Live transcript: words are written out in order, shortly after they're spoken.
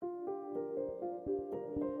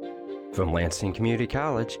From Lansing Community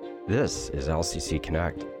College, this is LCC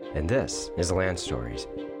Connect, and this is Land Stories,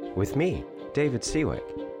 with me, David Siwik.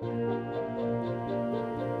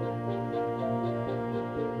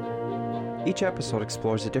 Each episode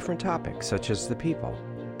explores a different topic, such as the people,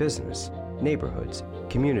 business, neighborhoods,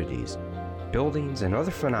 communities, buildings, and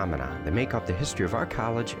other phenomena that make up the history of our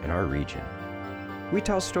college and our region. We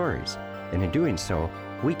tell stories, and in doing so,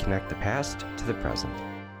 we connect the past to the present.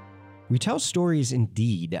 We tell stories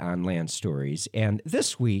indeed on Land Stories, and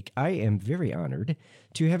this week I am very honored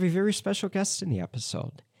to have a very special guest in the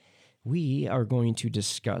episode. We are going to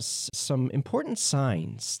discuss some important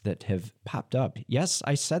signs that have popped up. Yes,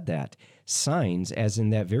 I said that. Signs, as in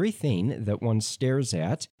that very thing that one stares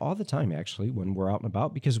at all the time, actually, when we're out and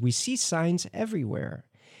about, because we see signs everywhere.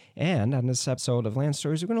 And on this episode of Land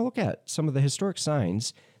Stories, we're going to look at some of the historic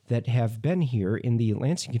signs that have been here in the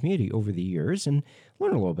Lansing community over the years and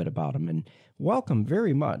learn a little bit about them. And welcome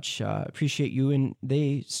very much. Appreciate you in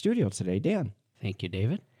the studio today, Dan. Thank you,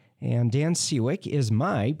 David. And Dan Siwik is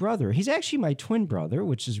my brother. He's actually my twin brother,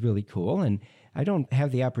 which is really cool. And I don't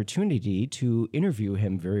have the opportunity to interview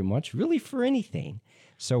him very much, really for anything.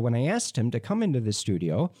 So when I asked him to come into the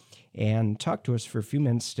studio and talk to us for a few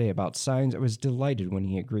minutes today about signs, I was delighted when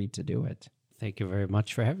he agreed to do it. Thank you very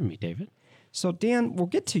much for having me, David. So, Dan, we'll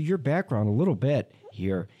get to your background a little bit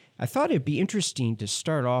here. I thought it'd be interesting to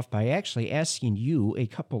start off by actually asking you a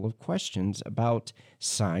couple of questions about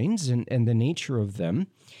signs and the nature of them.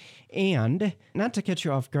 And not to catch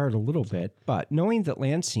you off guard a little bit, but knowing that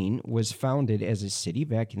Lansing was founded as a city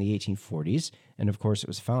back in the 1840s, and of course it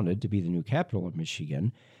was founded to be the new capital of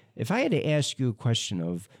Michigan, if I had to ask you a question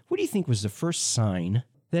of what do you think was the first sign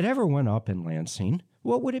that ever went up in Lansing,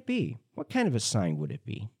 what would it be? What kind of a sign would it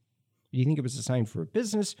be? Do you think it was a sign for a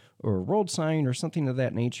business or a road sign or something of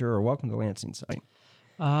that nature, or welcome to Lansing sign?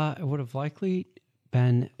 It would have likely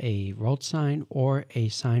been a road sign or a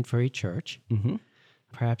sign for a church,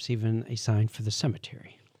 perhaps even a sign for the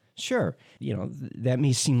cemetery. Sure. You know, that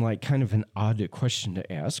may seem like kind of an odd question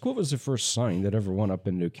to ask. What was the first sign that ever went up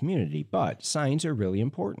into a community? But signs are really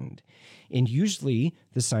important. And usually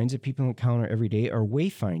the signs that people encounter every day are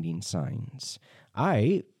wayfinding signs.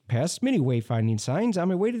 I passed many wayfinding signs on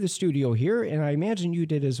my way to the studio here, and I imagine you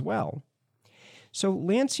did as well. So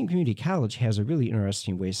Lansing Community College has a really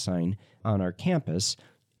interesting way sign on our campus.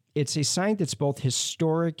 It's a sign that's both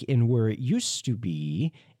historic in where it used to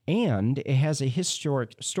be, and it has a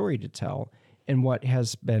historic story to tell and what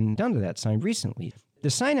has been done to that sign recently. The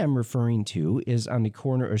sign I'm referring to is on the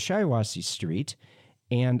corner of Shiawassee Street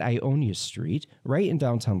and Ionia Street, right in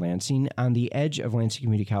downtown Lansing, on the edge of Lansing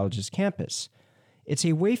Community College's campus. It's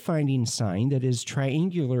a wayfinding sign that is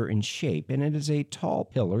triangular in shape, and it is a tall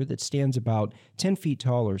pillar that stands about 10 feet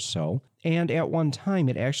tall or so. And at one time,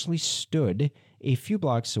 it actually stood a few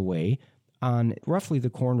blocks away on roughly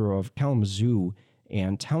the corner of Kalamazoo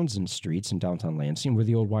and Townsend Streets in downtown Lansing, where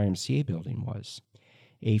the old YMCA building was.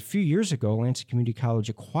 A few years ago, Lansing Community College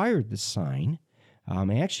acquired the sign.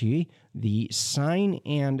 Actually, the sign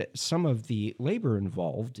and some of the labor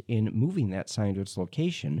involved in moving that sign to its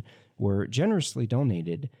location were generously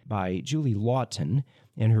donated by Julie Lawton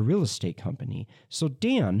and her real estate company. So,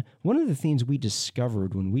 Dan, one of the things we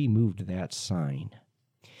discovered when we moved that sign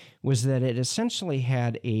was that it essentially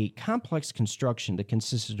had a complex construction that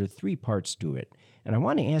consisted of three parts to it. And I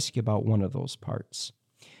want to ask you about one of those parts.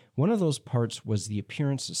 One of those parts was the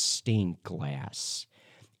appearance of stained glass.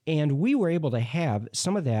 And we were able to have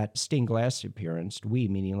some of that stained glass appearance, we,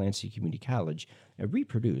 meaning Lansing Community College,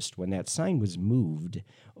 reproduced when that sign was moved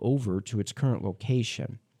over to its current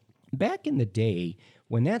location. Back in the day,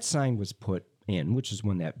 when that sign was put in, which is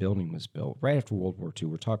when that building was built, right after World War II,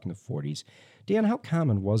 we're talking the 40s, Dan, how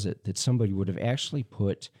common was it that somebody would have actually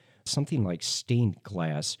put something like stained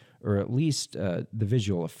glass, or at least the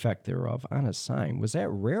visual effect thereof, on a sign? Was that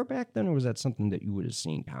rare back then, or was that something that you would have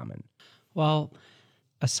seen common? Well,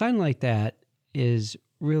 a sign like that is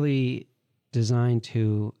really designed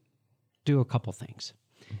to do a couple things.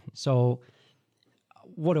 So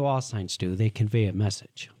what do all signs do? They convey a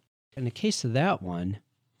message. In the case of that one,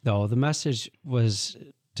 though, the message was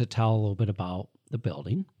to tell a little bit about the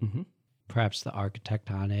building, perhaps the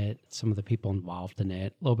architect on it, some of the people involved in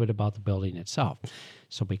it, a little bit about the building itself.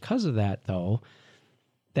 So because of that, though,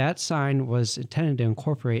 that sign was intended to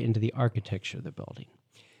incorporate into the architecture of the building.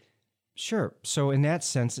 Sure. So in that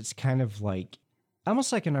sense, it's kind of like,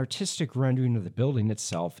 almost like an artistic rendering of the building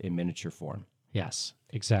itself in miniature form. Yes,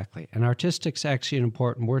 exactly. And artistic's actually an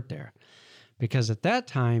important word there, because at that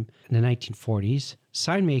time, in the 1940s,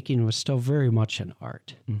 sign making was still very much an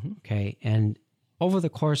art. Okay. And over the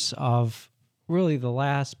course of really the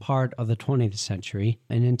last part of the 20th century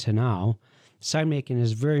and into now, sign making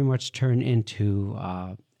has very much turned into,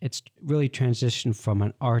 it's really transitioned from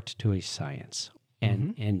an art to a science,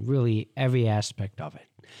 and really every aspect of it.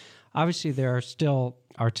 Obviously, there are still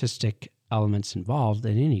artistic elements involved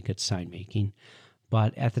in any good sign making,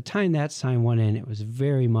 but at the time that sign went in, it was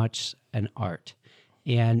very much an art.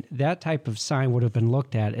 And that type of sign would have been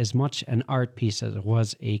looked at as much an art piece as it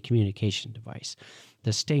was a communication device.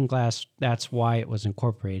 The stained glass, that's why it was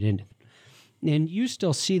incorporated into it. And you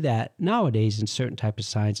still see that nowadays in certain type of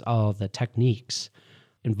signs, all the techniques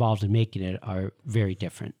involved in making it are very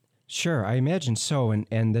different. Sure, I imagine so.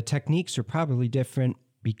 And the techniques are probably different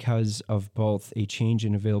because of both a change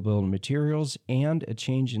in available materials and a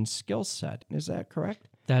change in skill set. Is that correct?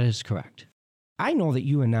 That is correct. I know that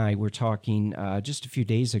you and I were talking just a few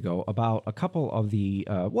days ago about a couple of the,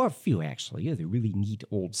 a few actually, the really neat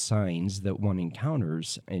old signs that one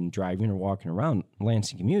encounters in driving or walking around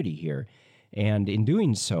Lansing community here. And in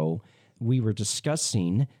doing so, we were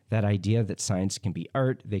discussing that idea that signs can be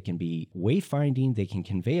art, they can be wayfinding, they can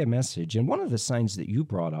convey a message. And one of the signs that you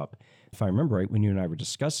brought up, if I remember right, when you and I were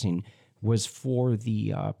discussing, was for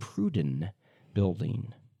the Pruden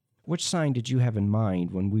building. Which sign did you have in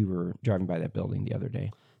mind when we were driving by that building the other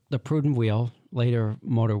day? The Pruden Wheel, later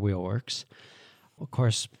Motor Wheel Works. Of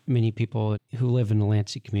course, many people who live in the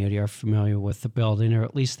Lansing community are familiar with the building, or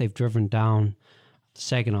at least they've driven down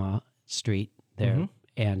Saginaw Street there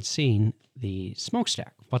and seen the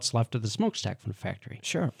smokestack, what's left of the smokestack from the factory.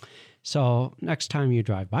 Sure. So next time you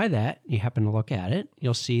drive by that, you happen to look at it,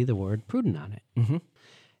 you'll see the word Pruden on it.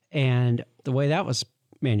 And the way that was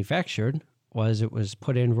manufactured was it was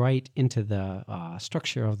put in right into the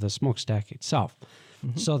structure of the smokestack itself.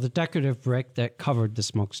 So the decorative brick that covered the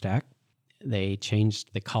smokestack, they changed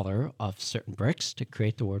the color of certain bricks to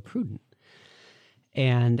create the word Pruden.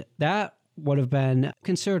 And that would have been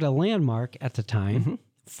considered a landmark at the time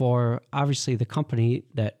for obviously the company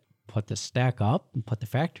that put the stack up and put the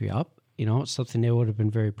factory up. You know, it's something they would have been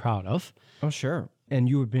very proud of. Oh, sure. And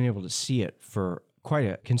you would have been able to see it for quite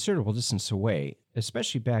a considerable distance away,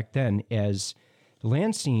 especially back then, as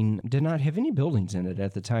Lansing did not have any buildings in it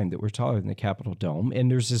at the time that were taller than the Capitol Dome. And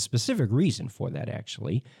there's a specific reason for that,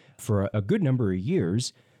 actually. For a good number of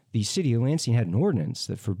years, the city of Lansing had an ordinance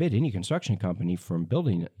that forbid any construction company from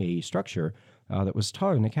building a structure that was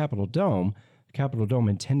taller than the Capitol Dome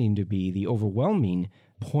intending to be the overwhelming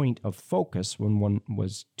point of focus when one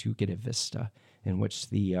was to get a vista in which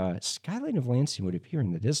the skyline of Lansing would appear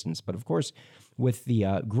in the distance. But of course, with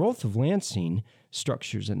the growth of Lansing,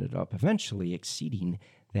 structures ended up eventually exceeding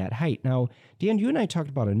that height. Now, Dan, you and I talked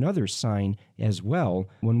about another sign as well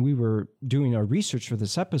when we were doing our research for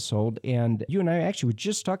this episode, and you and I actually were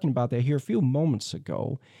just talking about that here a few moments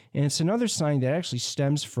ago. And it's another sign that actually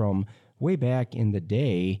stems from way back in the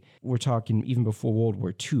day. We're talking even before World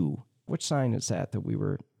War II. Which sign is that we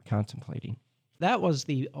were contemplating? That was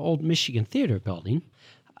the old Michigan Theater building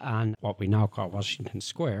on what we now call Washington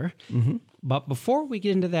Square. But before we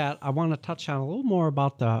get into that, I want to touch on a little more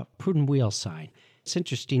about the Pruden Wheel sign. It's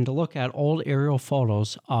interesting to look at old aerial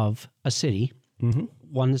photos of a city,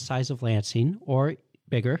 one the size of Lansing or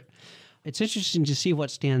bigger. It's interesting to see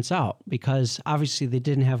what stands out because obviously they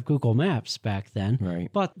didn't have Google Maps back then, right?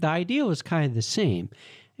 But the idea was kind of the same.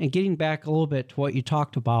 And getting back a little bit to what you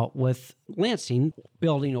talked about with Lansing,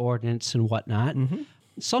 building ordinance and whatnot,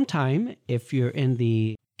 sometime if you're in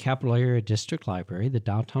the Capital Area District Library, the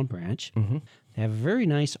downtown branch, they have a very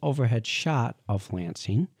nice overhead shot of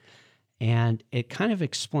Lansing. And it kind of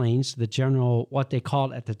explains the general, what they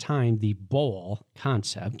called at the time, the bowl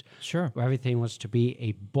concept. Sure. Where everything was to be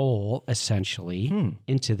a bowl, essentially,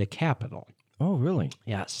 into the Capitol. Oh, really?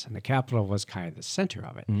 Yes, and the Capitol was kind of the center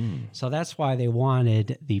of it. So that's why they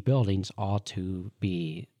wanted the buildings all to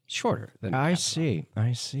be shorter than the Capitol.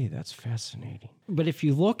 I see. That's fascinating. But if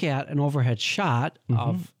you look at an overhead shot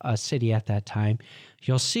of a city at that time,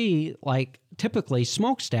 you'll see, like, typically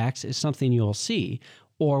smokestacks is something you'll see,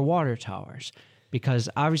 or water towers, because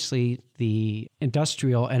obviously the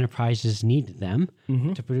industrial enterprises needed them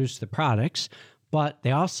to produce the products, but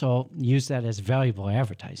they also use that as valuable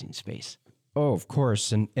advertising space. Oh, of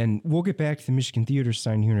course. And we'll get back to the Michigan Theater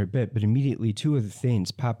sign here in a bit, but immediately two other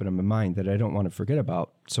things pop into my mind that I don't want to forget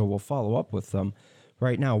about, so we'll follow up with them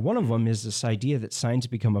right now. One of them is this idea that signs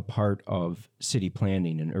become a part of city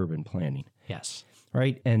planning and urban planning. Yes.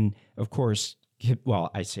 Right? And of course,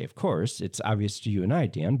 well, I say of course, it's obvious to you and I,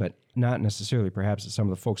 Dan, but not necessarily perhaps to some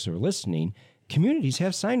of the folks who are listening. Communities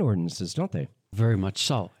have sign ordinances, don't they? Very much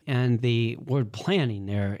so. And the word planning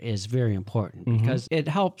there is very important because it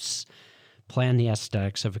helps plan the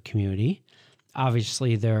aesthetics of a community.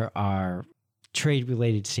 Obviously, there are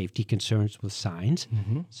trade-related safety concerns with signs.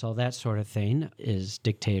 So that sort of thing is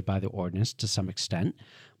dictated by the ordinance to some extent,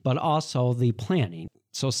 but also the planning.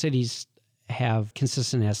 So cities have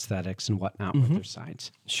consistent aesthetics and whatnot with their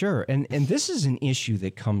signs. Sure. And this is an issue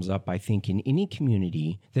that comes up, I think, in any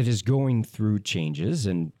community that is going through changes.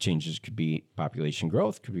 And changes could be population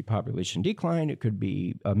growth, could be population decline, it could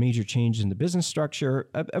be a major change in the business structure.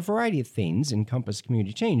 A variety of things encompass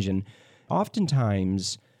community change. And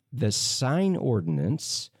oftentimes, the sign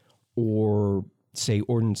ordinance, or say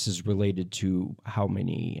ordinances related to how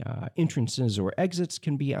many entrances or exits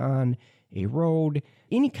can be on a road,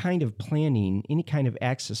 any kind of planning, any kind of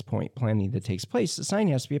access point planning that takes place, the sign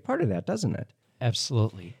has to be a part of that, doesn't it?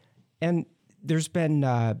 Absolutely. And there's been,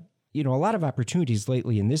 a lot of opportunities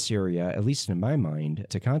lately in this area, at least in my mind,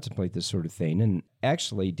 to contemplate this sort of thing. And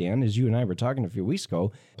actually, Dan, as you and I were talking a few weeks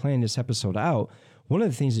ago, planning this episode out, one of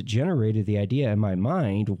the things that generated the idea in my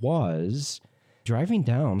mind was driving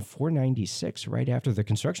down 496 right after the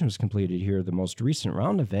construction was completed here, the most recent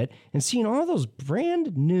round of it, and seeing all those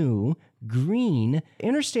brand new green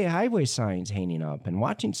interstate highway signs hanging up and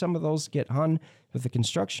watching some of those get hung with the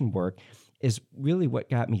construction work is really what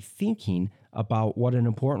got me thinking about what an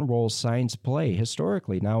important role signs play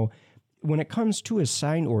historically. Now, when it comes to a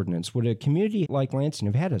sign ordinance, would a community like Lansing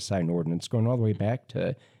have had a sign ordinance going all the way back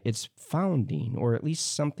to its founding, or at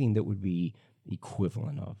least something that would be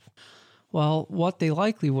equivalent of? Well, what they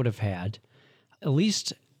likely would have had, at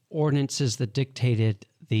least ordinances that dictated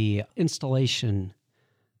the installation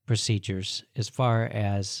procedures as far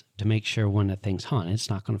as to make sure when a thing's hung, it's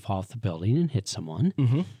not going to fall off the building and hit someone.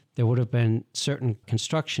 There would have been certain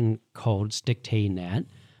construction codes dictating that,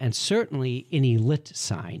 and certainly any lit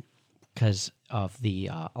sign because of the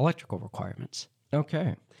electrical requirements.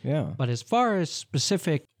 Okay, yeah. But as far as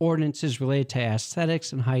specific ordinances related to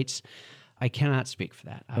aesthetics and heights, I cannot speak for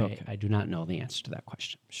that. I do not know the answer to that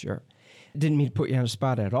question. Sure. Didn't mean to put you on the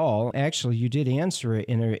spot at all. Actually, you did answer it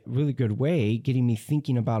in a really good way, getting me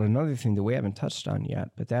thinking about another thing that we haven't touched on yet.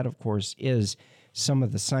 But that, of course, is some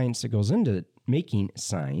of the science that goes into making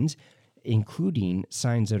signs, including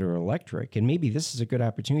signs that are electric. And maybe this is a good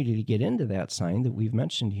opportunity to get into that sign that we've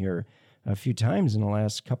mentioned here a few times in the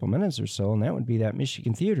last couple minutes or so, and that would be that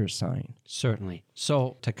Michigan Theater sign. Certainly.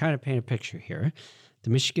 So to kind of paint a picture here, the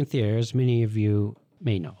Michigan Theater, as many of you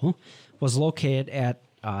may know, was located at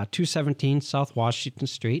 217 South Washington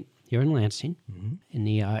Street here in Lansing, in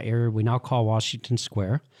the area we now call Washington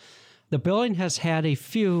Square. The building has had a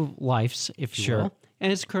few lives, if you will,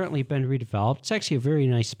 and it's currently been redeveloped. It's actually a very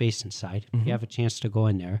nice space inside. If you have a chance to go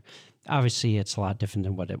in there. Obviously, it's a lot different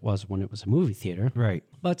than what it was when it was a movie theater. Right.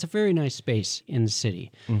 But it's a very nice space in the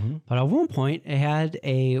city. But at one point, it had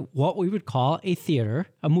what we would call a theater,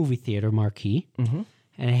 a movie theater marquee. And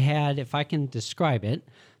it had, if I can describe it,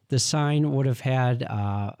 the sign would have had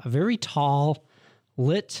a very tall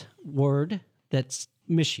lit word that's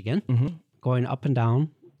Michigan going up and down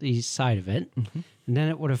the side of it. And then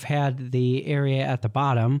it would have had the area at the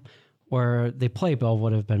bottom where the playbill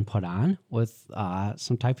would have been put on with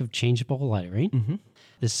some type of changeable lettering.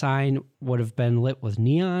 The sign would have been lit with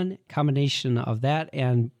neon, combination of that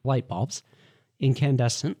and light bulbs,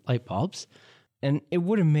 incandescent light bulbs. And it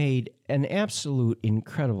would have made an absolute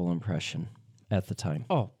incredible impression at the time.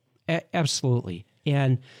 Oh, absolutely.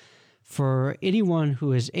 And for anyone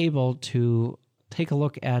who is able to take a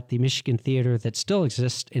look at the Michigan Theater that still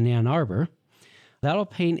exists in Ann Arbor, that'll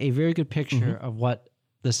paint a very good picture of what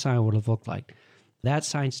the sign would have looked like. That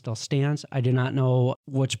sign still stands. I do not know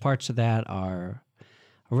which parts of that are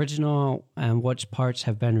original and which parts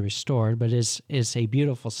have been restored, but it's a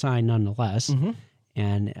beautiful sign nonetheless.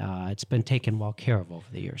 And it's been taken well care of over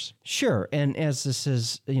the years. Sure. And as this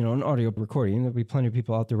is, an audio recording, there'll be plenty of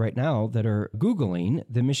people out there right now that are Googling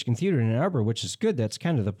the Michigan Theater in Ann Arbor, which is good. That's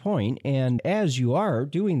kind of the point. And as you are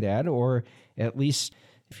doing that, or at least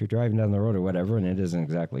if you're driving down the road or whatever, and it isn't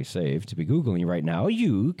exactly safe to be Googling right now,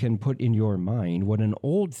 you can put in your mind what an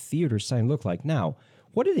old theater sign looked like. Now,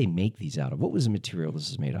 what do they make these out of? What was the material this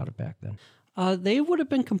is made out of back then? They would have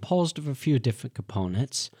been composed of a few different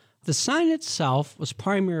components. The sign itself was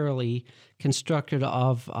primarily constructed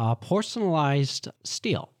of porcelainized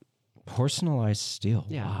steel. Porcelainized steel?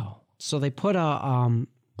 Yeah. Wow. So they put a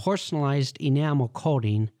porcelainized enamel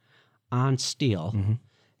coating on steel.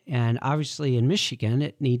 And obviously in Michigan,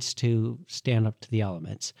 it needs to stand up to the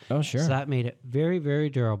elements. Oh, sure. So that made it very, very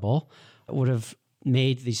durable. It would have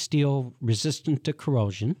made the steel resistant to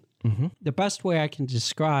corrosion. The best way I can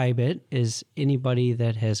describe it is anybody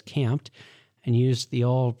that has camped and used the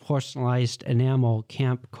old porcelainized enamel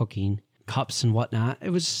camp cooking cups and whatnot.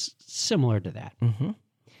 It was similar to that.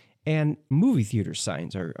 And movie theater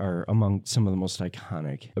signs are among some of the most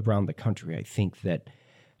iconic around the country. I think that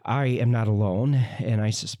I am not alone, and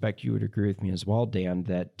I suspect you would agree with me as well, Dan,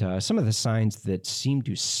 that some of the signs that seem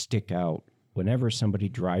to stick out whenever somebody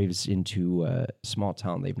drives into a small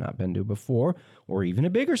town they've not been to before, or even a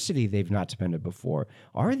bigger city they've not been to before,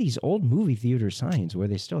 are these old movie theater signs where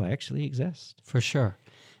they still actually exist. For sure.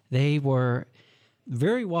 They were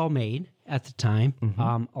very well made at the time.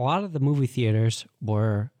 A lot of the movie theaters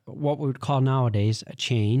were what we would call nowadays a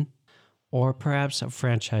chain or perhaps a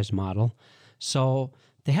franchise model. So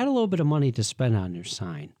they had a little bit of money to spend on their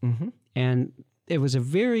sign. And it was a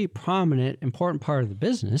very prominent, important part of the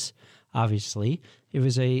business, obviously. It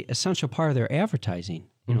was a essential part of their advertising.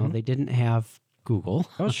 You know, they didn't have Google.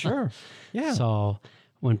 Oh, sure. Yeah. So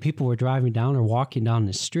when people were driving down or walking down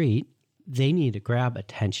the street, they needed to grab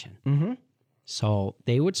attention. So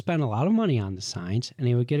they would spend a lot of money on the signs, and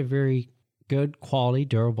they would get a very good quality,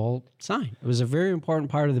 durable sign. It was a very important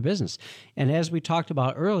part of the business. And as we talked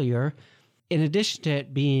about earlier, in addition to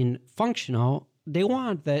it being functional, they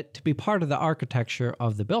wanted that to be part of the architecture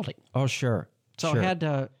of the building. Oh, sure. So it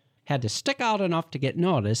had to stick out enough to get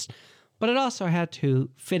noticed, but it also had to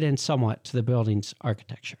fit in somewhat to the building's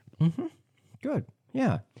architecture. Good.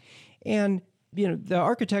 Yeah. And you know, the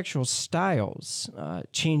architectural styles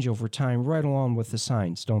change over time right along with the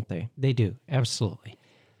signs, don't they? They do, absolutely.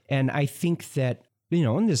 And I think that, you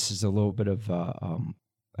know, and this is a little bit of,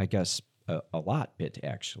 I guess, a lot bit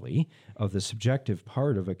actually of the subjective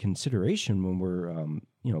part of a consideration when we're,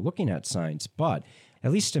 you know, looking at signs. But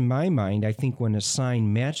at least in my mind, I think when a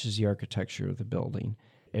sign matches the architecture of the building,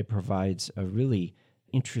 it provides a really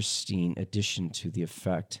interesting addition to the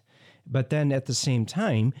effect. But then at the same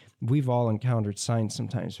time, we've all encountered signs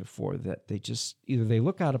sometimes before that they just either they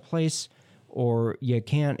look out of place or you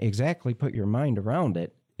can't exactly put your mind around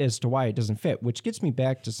it as to why it doesn't fit, which gets me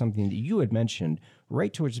back to something that you had mentioned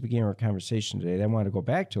right towards the beginning of our conversation today that I want to go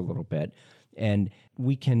back to a little bit. And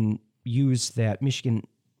we can use that Michigan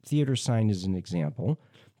theater sign as an example,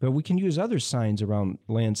 but we can use other signs around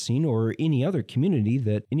Lansing or any other community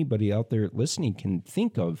that anybody out there listening can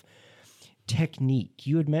think of. Technique.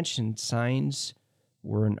 You had mentioned signs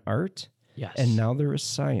were an art. Yes. And now they're a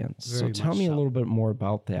science. Very So tell me much a so. little bit more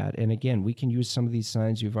about that. And again, we can use some of these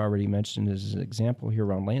signs you've already mentioned as an example here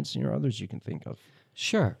around Lansing or others you can think of.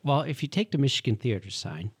 Sure. Well, if you take the Michigan theater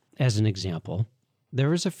sign as an example, there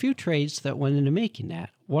was a few trades that went into making that.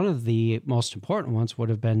 One of the most important ones would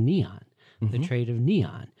have been neon, the trade of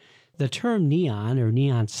neon. The term neon or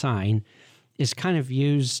neon sign is kind of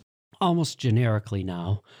used almost generically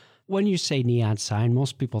now. When you say neon sign,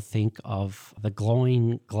 most people think of the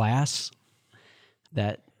glowing glass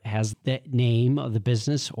that has the name of the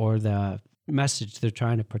business or the message they're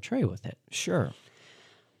trying to portray with it. Sure.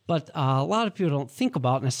 But a lot of people don't think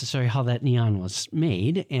about necessarily how that neon was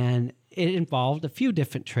made, and it involved a few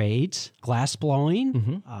different trades. Glass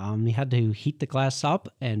blowing, you had to heat the glass up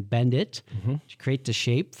and bend it to create the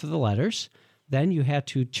shape for the letters. Then you had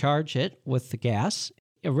to charge it with the gas.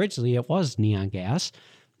 Originally, it was neon gas.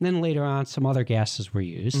 Then later on, some other gases were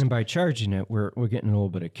used. And by charging it, we're getting a little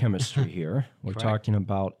bit of chemistry here. We're talking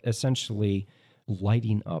about essentially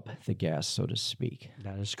lighting up the gas, so to speak.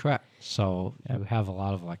 That is correct. So you have a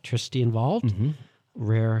lot of electricity involved,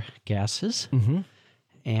 rare gases,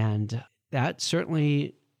 and that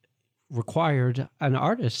certainly required an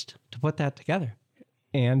artist to put that together.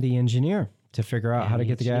 And the engineer to figure out how to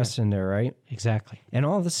get the gas in there, right? Exactly. And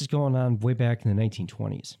all this is going on way back in the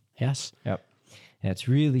 1920s. Yes. Yep. That's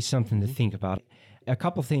really something to think about. A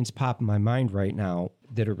couple things pop in my mind right now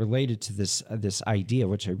that are related to this idea,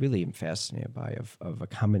 which I really am fascinated by, of a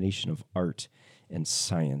combination of art and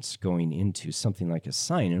science going into something like a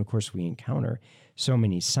sign. And of course, we encounter so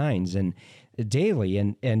many signs and daily.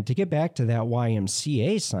 And to get back to that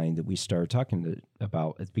YMCA sign that we started talking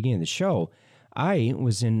about at the beginning of the show, I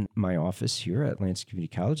was in my office here at Lansing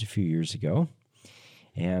Community College a few years ago.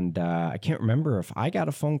 And I can't remember if I got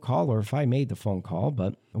a phone call or if I made the phone call,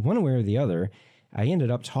 but one way or the other, I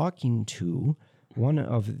ended up talking to one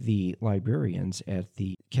of the librarians at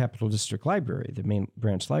the Capital District Library, the main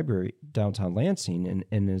branch library downtown Lansing.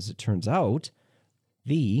 And as it turns out,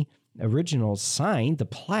 the original sign, the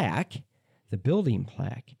plaque, the building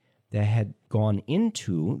plaque that had gone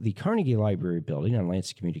into the Carnegie Library building on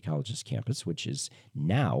Lansing Community College's campus, which is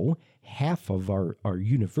now half of our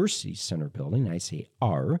university center building. I say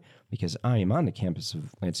our because I am on the campus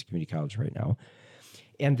of Lansing Community College right now.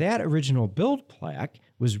 And that original build plaque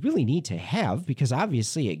was really neat to have because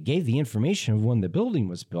obviously it gave the information of when the building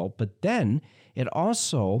was built, but then it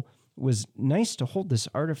also was nice to hold this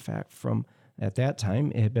artifact from At that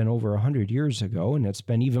time, it had been over 100 years ago, and it's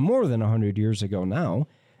been even more than 100 years ago now,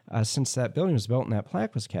 since that building was built and that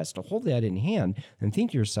plaque was cast. To hold that in hand and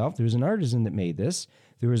think to yourself, there was an artisan that made this,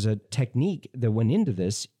 there was a technique that went into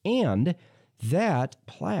this, and that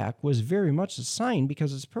plaque was very much a sign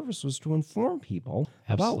because its purpose was to inform people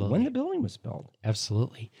about when the building was built.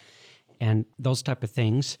 Absolutely. And those type of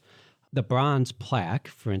things, the bronze plaque,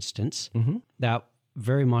 for instance, that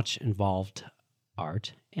very much involved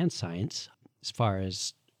art and science as far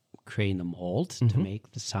as creating the mold to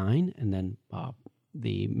make the sign, and then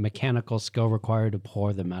the mechanical skill required to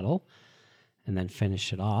pour the metal and then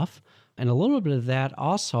finish it off. And a little bit of that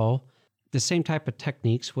also, the same type of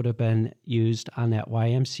techniques would have been used on that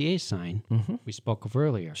YMCA sign we spoke of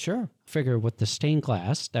earlier. Sure. Figure with the stained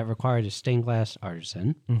glass, that required a stained glass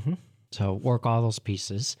artisan to work all those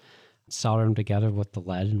pieces, solder them together with the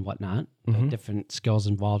lead and whatnot, different skills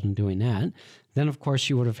involved in doing that. Then, of course,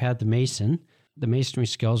 you would have had the mason, the masonry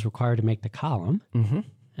skills required to make the column,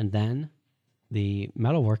 and then the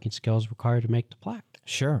metalworking skills required to make the plaque.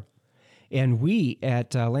 Sure. And we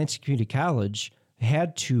at Lansing Community College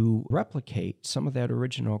had to replicate some of that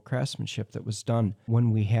original craftsmanship that was done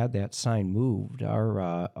when we had that sign moved.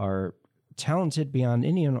 Our talented beyond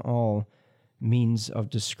any and all means of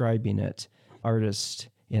describing it artist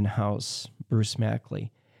in-house, Bruce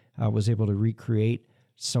Mackley, was able to recreate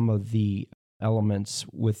some of the elements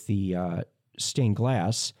with the stained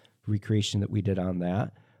glass recreation that we did on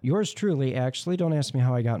that. Yours truly, actually, don't ask me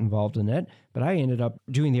how I got involved in it, but I ended up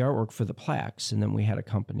doing the artwork for the plaques, and then we had a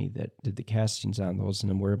company that did the castings on those, and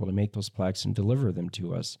then we're able to make those plaques and deliver them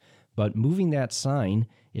to us. But moving that sign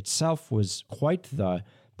itself was quite the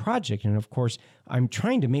project, and of course, I'm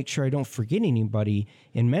trying to make sure I don't forget anybody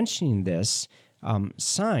in mentioning this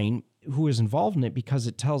sign who is involved in it, because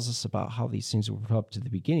it tells us about how these things were put up to the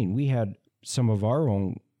beginning. We had some of our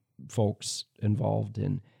own folks involved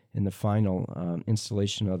in the final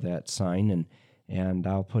installation of that sign. And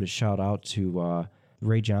I'll put a shout out to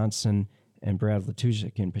Ray Johnson and Brad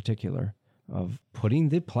Latusic in particular of putting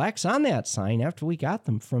the plaques on that sign after we got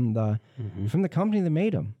them from the company that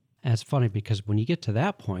made them. And it's funny because when you get to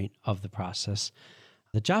that point of the process,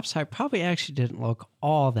 the job site probably actually didn't look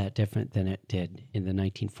all that different than it did in the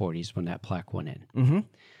 1940s when that plaque went in.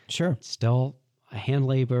 Sure. Still a hand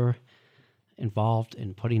labor involved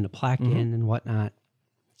in putting the plaque in and whatnot.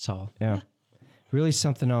 So yeah, really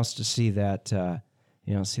something else to see that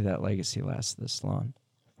see that legacy last this long.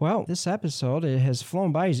 Well, this episode, it has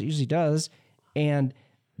flown by as it usually does, and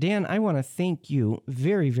Dan, I want to thank you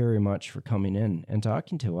very, very much for coming in and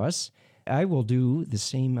talking to us. I will do the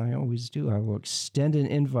same I always do. I will extend an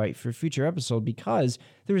invite for a future episode because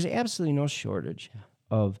there is absolutely no shortage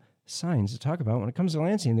of signs to talk about when it comes to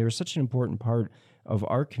Lansing. They were such an important part of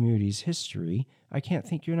our community's history. I can't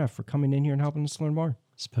thank you enough for coming in here and helping us learn more.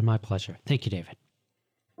 It's been my pleasure. Thank you, David.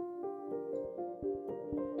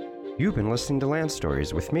 You've been listening to Land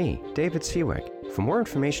Stories with me, David Siwik. For more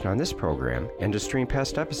information on this program and to stream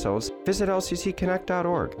past episodes, visit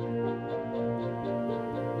lccconnect.org.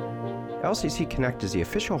 LCC Connect is the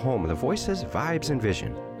official home of the voices, vibes, and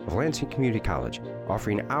vision of Lansing Community College,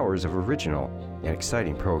 offering hours of original and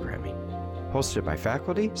exciting programming. Hosted by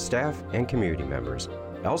faculty, staff, and community members,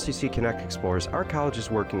 LCC Connect explores our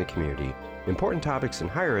college's work in the community, important topics in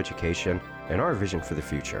higher education, and our vision for the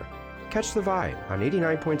future. Catch the vibe on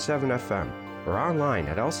 89.7 FM or online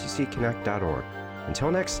at lccconnect.org.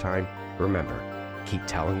 Until next time, remember, keep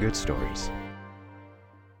telling good stories.